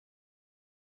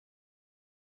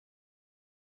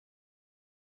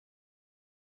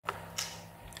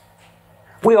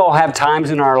We all have times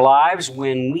in our lives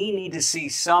when we need to see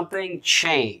something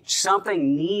change.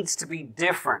 Something needs to be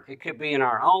different. It could be in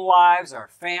our own lives, our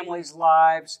family's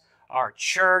lives, our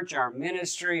church, our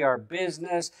ministry, our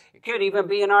business. It could even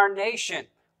be in our nation.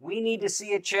 We need to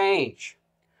see a change.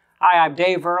 Hi, I'm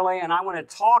Dave Early, and I want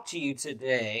to talk to you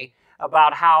today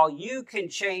about how you can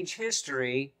change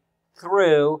history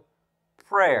through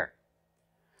prayer.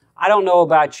 I don't know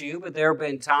about you, but there have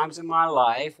been times in my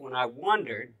life when I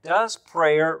wondered, does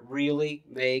prayer really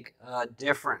make a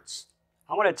difference?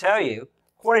 I want to tell you,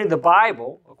 according to the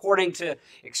Bible, according to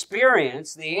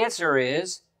experience, the answer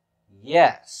is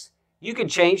yes. You can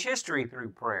change history through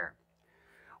prayer.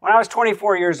 When I was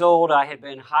 24 years old, I had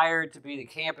been hired to be the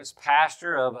campus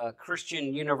pastor of a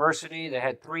Christian university that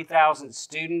had 3,000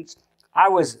 students. I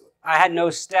had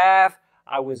no staff.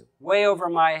 I was way over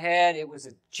my head. It was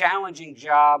a challenging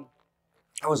job.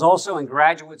 I was also in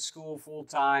graduate school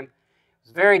full-time. It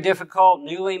was very difficult,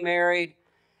 newly married.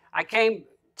 I came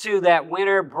to that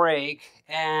winter break,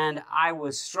 and I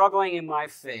was struggling in my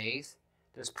faith.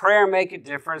 Does prayer make a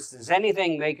difference? Does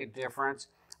anything make a difference?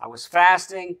 I was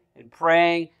fasting and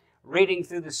praying, reading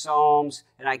through the Psalms,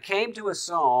 and I came to a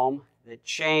psalm that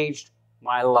changed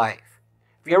my life.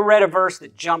 Have you ever read a verse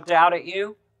that jumped out at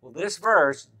you? Well, this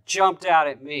verse jumped out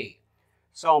at me.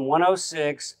 Psalm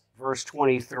 106, verse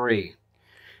 23.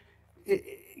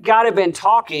 God had been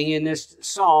talking in this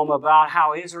psalm about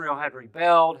how Israel had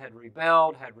rebelled,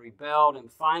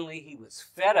 and finally he was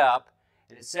fed up.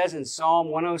 And it says in Psalm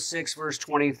 106, verse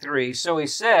 23, so he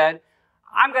said,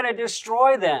 I'm going to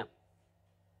destroy them.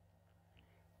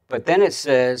 But then it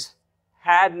says,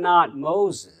 had not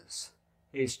Moses,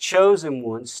 his chosen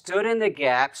one, stood in the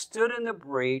gap, stood in the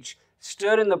breach,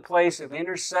 stood in the place of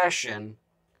intercession,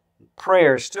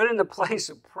 prayer, stood in the place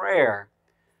of prayer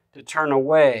to turn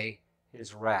away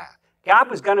his wrath. God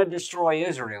was going to destroy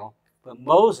Israel, but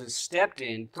Moses stepped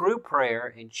in through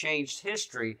prayer and changed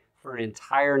history for an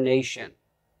entire nation.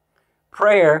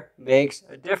 Prayer makes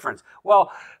a difference.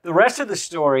 Well, the rest of the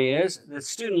story is the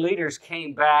student leaders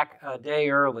came back a day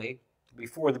early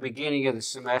before the beginning of the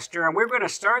semester, and we're going to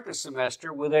start the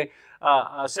semester with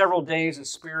several days of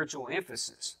spiritual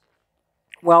emphasis.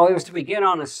 Well, it was to begin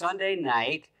on a Sunday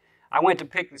night. I went to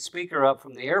pick the speaker up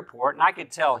from the airport, and I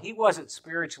could tell he wasn't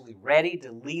spiritually ready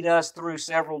to lead us through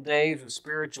several days of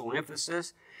spiritual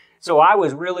emphasis. So I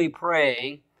was really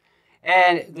praying,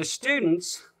 and the student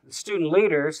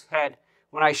leaders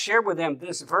when I shared with them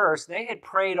this verse, they had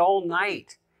prayed all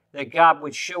night that God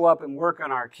would show up and work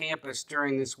on our campus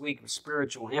during this week of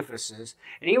spiritual emphasis.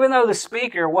 And even though the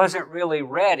speaker wasn't really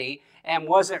ready and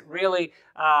wasn't really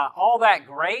all that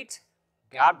great,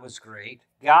 God was great.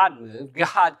 God moved.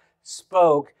 God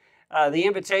spoke. The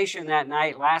invitation that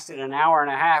night lasted an hour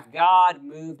and a half. God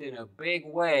moved in a big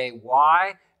way.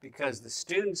 Why? Because the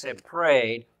students had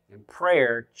prayed, and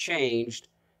prayer changed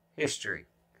history.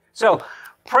 So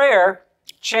prayer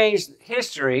changed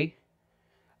history.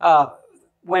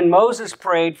 When Moses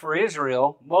prayed for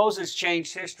Israel, Moses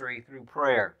changed history through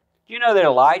prayer. Do you know that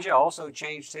Elijah also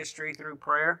changed history through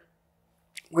prayer?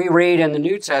 We read in the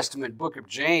New Testament book of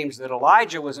James that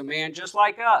Elijah was a man just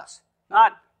like us.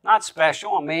 Not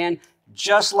special, a man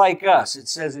just like us. It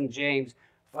says in James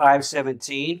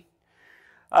 5:17,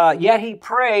 yet he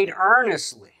prayed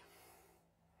earnestly.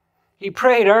 He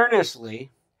prayed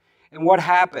earnestly, and what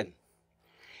happened?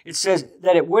 It says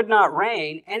that it would not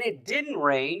rain, and it didn't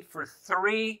rain for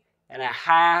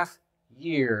 3.5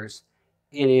 years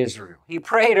in Israel. He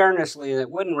prayed earnestly that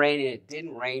it wouldn't rain, and it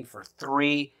didn't rain for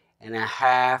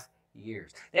 3.5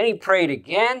 years. Then he prayed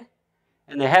again,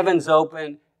 and the heavens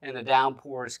opened, and the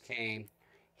downpours came.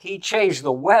 He changed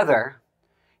the weather.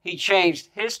 He changed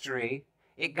history.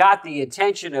 It got the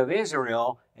attention of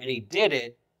Israel, and he did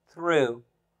it through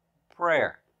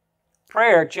prayer.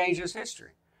 Prayer changes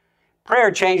history.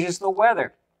 Prayer changes the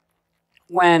weather.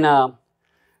 When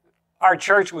our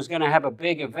church was going to have a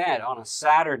big event on a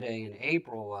Saturday in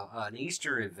April, an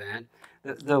Easter event,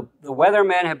 the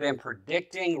weathermen have been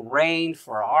predicting rain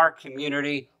for our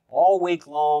community all week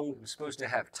long. It was supposed to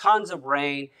have tons of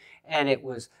rain, and it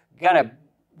was going to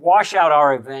wash out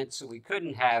our event, so we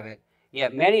couldn't have it.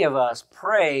 Yet many of us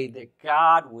prayed that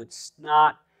God would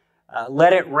not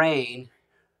let it rain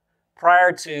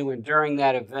prior to and during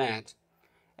that event,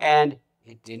 and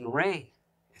it didn't rain.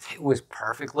 It was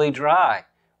perfectly dry.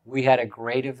 We had a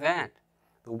great event.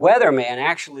 The weatherman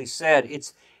actually said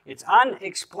it's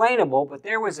unexplainable, but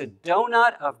there was a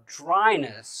donut of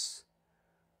dryness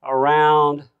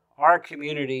around our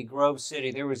community, Grove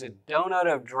City. There was a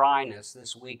donut of dryness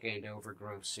this weekend over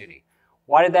Grove City.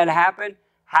 Why did that happen?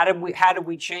 How did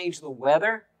we change the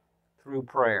weather? Through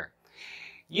prayer.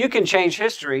 You can change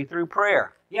history through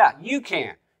prayer. Yeah, you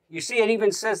can. You see, it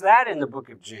even says that in the book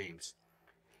of James.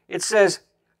 It says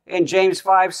in James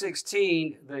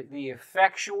 5:16, the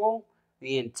effectual,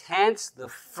 the intense, the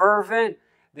fervent,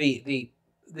 the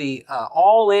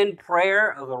all-in prayer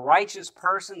of the righteous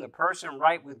person, the person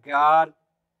right with God,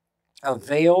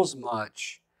 avails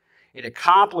much. It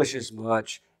accomplishes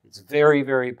much. It's very,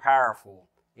 very powerful.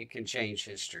 It can change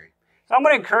history. So I'm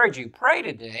going to encourage you, pray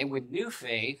today with new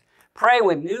faith. Pray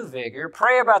with new vigor.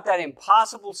 Pray about that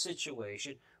impossible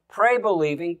situation. Pray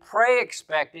believing. Pray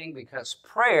expecting, because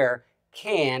prayer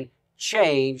can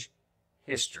change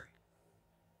history.